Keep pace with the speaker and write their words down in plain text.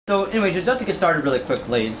So anyway, just to get started really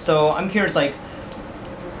quickly, so I'm curious, like,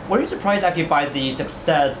 were you surprised actually by the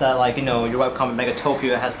success that, like, you know, your webcomic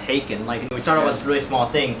Megatokyo has taken? Like, you know, we started with this really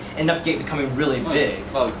small thing, ended up becoming really big.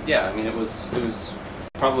 Well, yeah, I mean, it was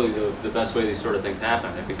probably the best way these sort of things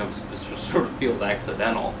happen. It just sort of feels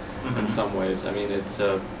accidental in some ways. I mean, it's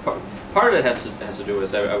part of it has to do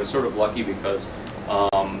with I was sort of lucky because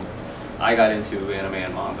I got into anime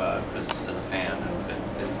and manga as a fan and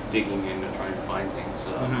digging in and trying to find things.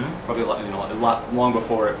 Probably a lot long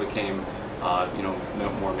before it became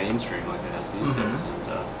more mainstream like it has these days.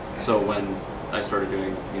 And so when I started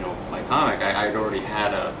doing my comic, I'd already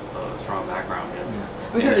had a strong background in.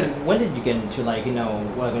 Yeah. I mean, when did you get into when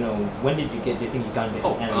did you think you got into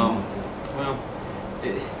anime? Well,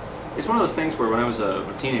 it's one of those things where when I was a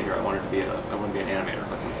teenager, I wanted to be an animator,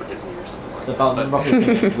 like one for Disney or something like that. About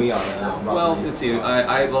roughly we are now. Well, let's see.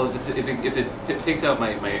 If it picks out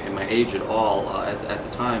my age at all, at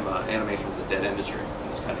the time, animation was a dead industry in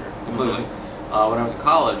this country completely. When I was in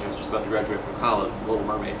college, I was just about to graduate from college. The Little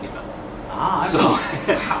Mermaid came out.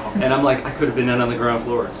 And I'm like, I could have been out on the ground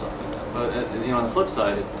floor and stuff like that. But on the flip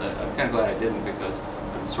side, I'm kind of glad I didn't, because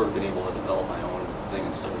I've sort of been able to develop my own thing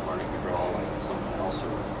instead of learning to draw like someone else or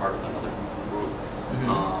part of another group.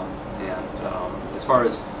 As far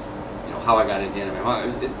as how I got into anime,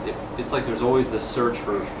 it's like there's always this search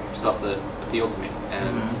for stuff that appealed to me,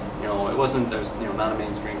 and it wasn't. I was not a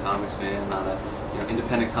mainstream comics fan, not a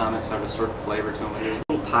independent comics had a certain flavor to them, and there's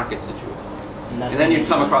little pockets that you would find, and then you'd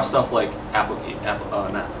come across stuff like Appleseed.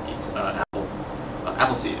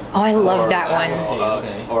 Oh, I love that one.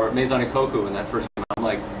 Or Maison Ikoku when that first came out. I'm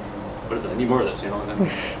like, what is that? I need more of this, And then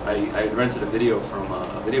I rented a video from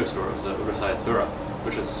a video store. It was Urusai Atsura,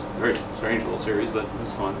 which was a very strange little series, but it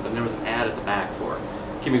was fun. But there was an ad at the back for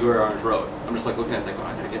Kimigure Orange Road. I'm just like looking at it, going,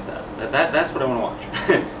 I gotta get that. That's what I want to watch.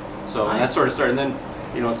 So that sort of started. And then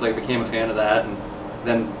it's like I became a fan of that, and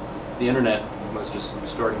then the internet was just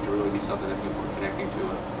starting to really be something that people were connecting to.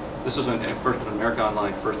 This was when America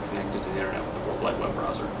Online first connected to the internet with the World Wide Web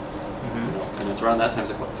browser. And it's around that time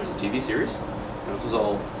it's like, what, there's a TV series? This was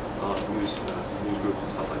all news groups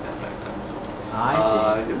and stuff like that back then.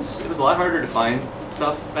 So, it was a lot harder to find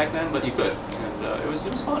stuff back then, but you could, and it was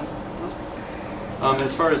fun.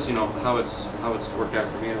 As far as how it's worked out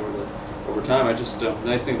for me over time, I just the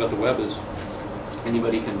nice thing about the web is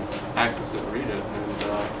anybody can access it and read it, and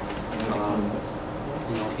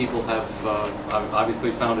people have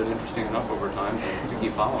obviously found it interesting enough over time to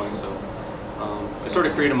keep following. So I sort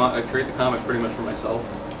of create the comic pretty much for myself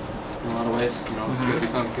in a lot of ways. It's going to be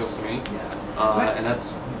something that appeals to me, and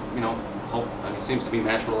that's it seems to be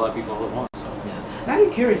matched with a lot of people all at once.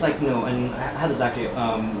 I'm curious, and I had this actually,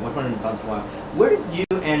 was wondering about this a while. Where did you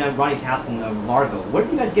and Ronnie Caston of Largo, where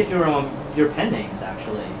did you guys get your pen names,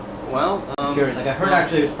 actually? Well, I'm curious. I heard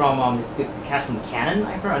actually it's from the cast from Canon.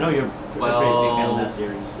 I know you're a pretty big fan of that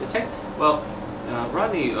series.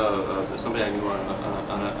 Rodney, somebody I knew on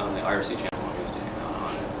the IRC channel when he used to hang out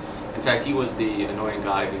on it. In fact, he was the annoying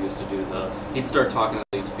guy who used to do he'd start talking to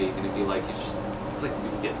lead speak, and it'd be like, it's like we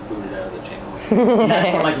could get booted out of the channel. That's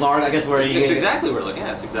more like Largo, I guess, where you. It's exactly where,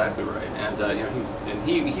 it's exactly right. And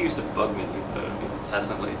he used to bug me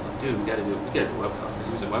incessantly. He's like, dude, we gotta do webcomic, because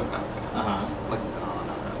he was a webcomic fan. Like, no.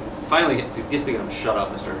 Finally, just to get him to shut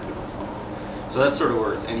up, I started doing this. So that's sort of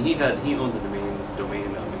words. And he owned the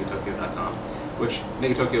domain Megatokyo.com, which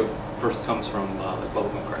Megatokyo first comes from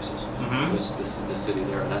Bubblegum Crisis. It was the city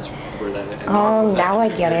there, and that's where that. Oh, now I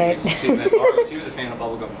get it. He was a fan of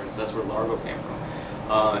Bubblegum Crisis. That's where Largo came from.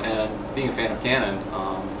 And being a fan of Canon,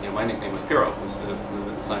 my nickname was Piro, was the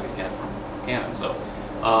Siamese cat from Canon. So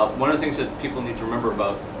one of the things that people need to remember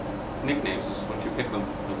about nicknames is once you pick them,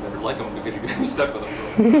 you better like them, because you're going to be stuck with them for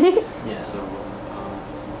a while. Yeah. So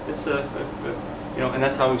it's and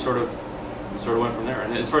that's how we sort of went from there.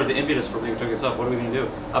 And as far as the impetus for Megatokyo itself, what are we going to do?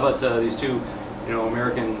 How about these two,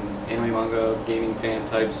 American anime, manga, gaming fan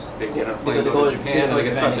types? They get on a plane, go to Japan, and they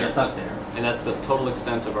get stuck there. And that's the total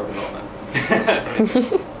extent of our development.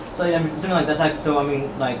 So something like that's like so. I mean,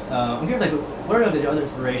 I'm curious, what are the other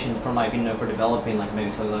inspirations from for developing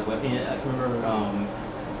Megatokyo? I remember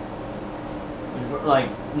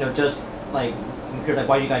just I'm curious,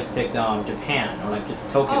 why you guys picked Japan or just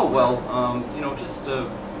Tokyo? Oh well, just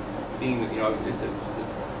being it's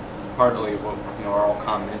partly what our all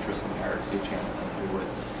common interest in the IRC channel had to do with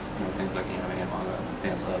things like anime and manga, and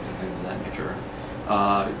fan subs and things of that nature.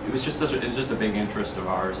 It was just a big interest of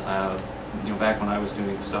ours. Back when I was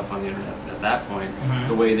doing stuff on the internet at that point,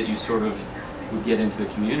 the way that you sort of would get into the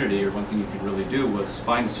community, or one thing you could really do, was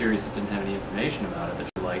find a series that didn't have any information about it that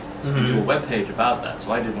you liked, and do a web page about that.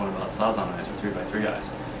 So I did one about Sazan Eyes, or 3x3 Eyes,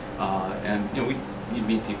 and you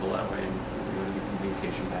meet people that way, and you get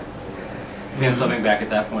communication back. And subbing back at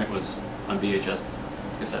that point was on VHS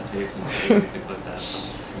cassette tapes and things like that. So,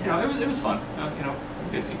 you know, it was fun. You know,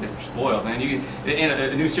 you get spoiled, man. And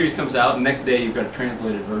a new series comes out, and the next day you've got a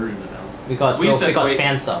translated version of it. Because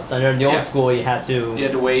fan subs. And in the old school, you had to.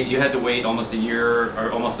 You had to wait almost a year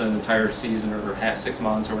or almost an entire season or 6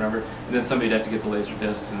 months or whatever, and then somebody'd have to get the laser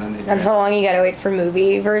discs, and then they. That's how long you gotta wait for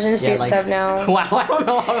movie versions to get sub now. Wow, I don't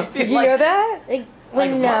know how it feels. Did you know that? Like,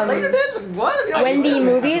 when laser discs? What? You know, when the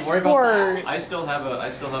movies were. I still have a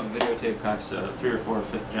videotape copy, 3 or 4,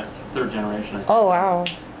 third generation. I think, oh wow.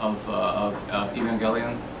 Of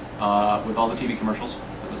Evangelion, with all the TV commercials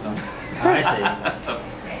that was done. I see. So,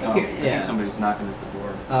 no, I think somebody's knocking at the door.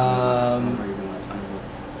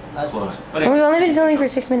 That's close. But anyway, we've only been filming for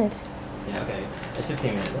 6 minutes. Yeah, okay. It's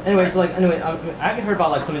 15 minutes. Anyway, so I actually heard about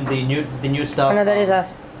like some of the new stuff. Oh no, that is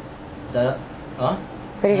us. Is that it? Huh?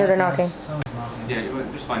 Pretty sure they're knocking. Yeah,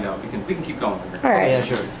 just find out. We can keep going. All right. Okay, yeah,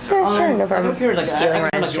 sure. Sure, no problem. I'm curious, like, Stealing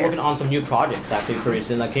I like you're working on some new projects actually pretty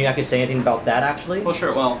soon. Like, can you actually say anything about that actually? Well,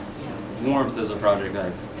 sure. Well, Warmth is a project that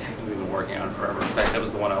I've technically been working on forever. In fact, that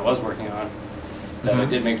was the one I was working on. That I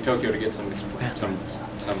did Megatokyo to get some experiments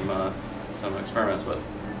with.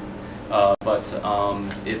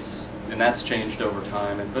 And that's changed over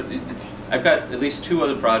time. I've got at least 2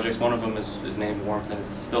 other projects. One of them is named Warmth, and it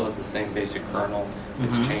still has the same basic kernel.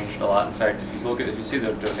 It's changed a lot. In fact, if you see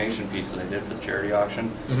the donation piece that I did for the charity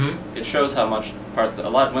auction, it shows how much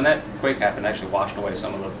when that quake happened, I actually washed away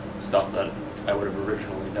some of the stuff that I would have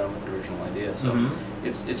originally done with the original idea. So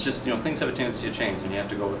it's just, you know, things have a tendency to change, and you have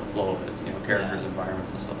to go with the flow of it. You know, characters,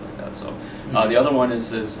 environments, and stuff like that. So the other one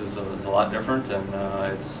is a lot different, and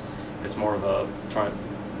it's more of a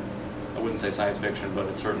I wouldn't say science fiction, but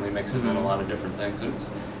it certainly mixes in a lot of different things. And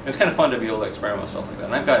it's kind of fun to be able to experiment with stuff like that.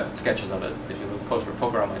 And I've got sketches of it. If you poke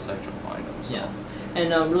around my site, you'll find them. So. Yeah.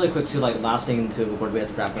 And really quick too, like last thing to before we have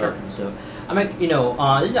to wrap it up. So, I mean, you know,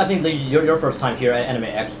 I think your first time here at Anime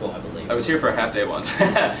Expo, I believe. I was here for a half day once.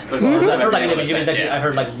 I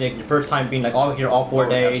heard like your first time being like all here all 4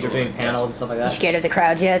 days. You're doing panels and stuff like that. You scared of the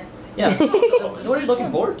crowds yet? Yeah. So what are you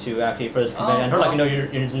looking forward to actually for this convention? I heard like you're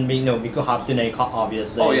Miku Hatsune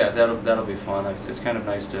obviously. Oh yeah, that'll be fun. It's kind of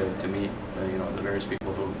nice to meet the various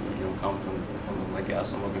people who come from my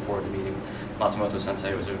guests. I'm looking forward to meeting Matsumoto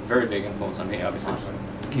Sensei. It was a very big influence on me, obviously. Awesome.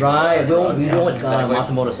 Right, we always got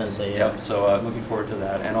Matsumoto Sensei. Yeah. Yep. So looking forward to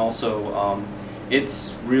that, and also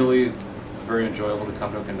it's really very enjoyable to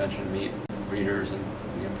come to a convention and meet readers and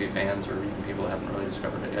be fans or even people who haven't really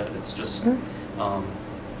discovered it yet. It's just.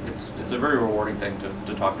 It's a very rewarding thing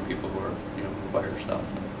to talk to people who are who buy your stuff.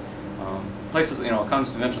 Places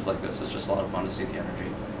conventions like this is just a lot of fun to see the energy.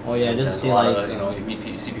 Oh yeah, just to see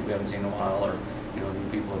you see people you haven't seen in a while, or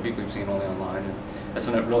new people you've seen only online. And that's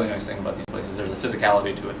a really nice thing about these places. There's a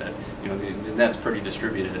physicality to it that that's pretty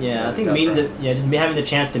distributed. Yeah, I think just having the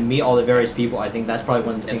chance to meet all the various people, I think that's probably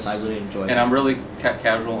one of the things I really enjoy. And I'm really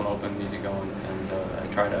casual and open, easygoing, and I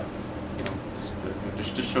try to.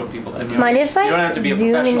 Just show people that Mind if I you don't have to be a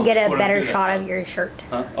zoom and get a professional better shot of your shirt?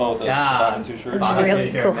 Huh? Oh, the bottom 2 shirts. Bottom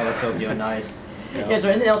really cool. Megatokyo, nice. Yeah. Is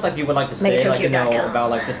there anything else like you would like to say, like about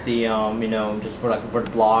like just the just for the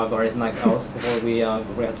blog or anything like else before we have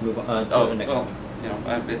to move on to the next one?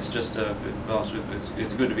 It's just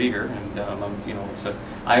it's good to be here, and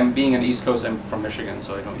I'm being an East Coast. I'm from Michigan,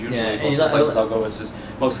 so I don't usually most of the places I'll go is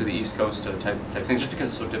mostly the East Coast type things, just because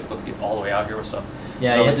it's so difficult to get all the way out here with stuff.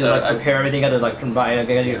 Yeah, so you have to prepare everything. You got to like combine.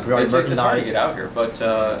 It's hard to get out here, but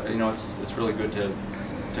it's really good to.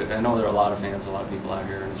 I know there are a lot of fans, a lot of people out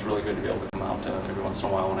here, and it's really good to be able to come out every once in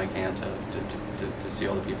a while when I can to see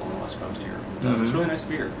all the people on the West Coast here. And, it's really nice to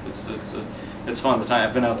be here. It's fun.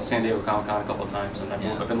 I've been out to San Diego Comic-Con a couple of times, and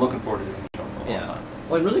I've been looking forward to doing the show for a long time.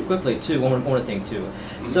 Well, really quickly too, one more thing too.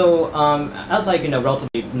 So, as like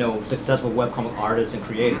relatively successful webcomic artist and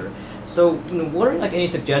creator, so what are like any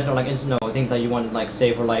suggestions or like things that you want to like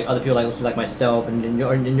say for like other people like myself and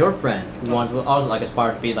your friend who wants to also like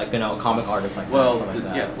aspire to be like a comic artist like that?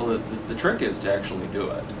 Well, the trick is to actually do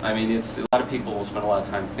it. I mean, it's a lot of people will spend a lot of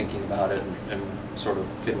time thinking about it and sort of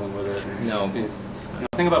fiddling with it. And, the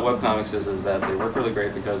thing about webcomics is that they work really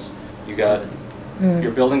great because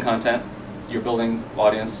you're building content, you're building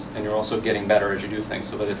audience, and you're also getting better as you do things.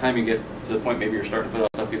 So by the time you get to the point maybe you're starting to put out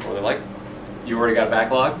stuff people really like, you've already got a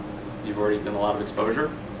backlog, you've already done a lot of exposure.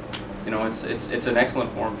 It's an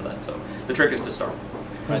excellent forum for that. So the trick is to start.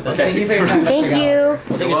 Right, okay. Thank you for your time. Thank you.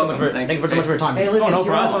 Thank you so much for your time. Hey, Lucas, no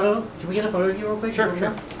problem. Can we get a photo of you real quick? Sure.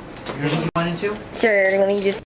 You want into? Sure. Let me just.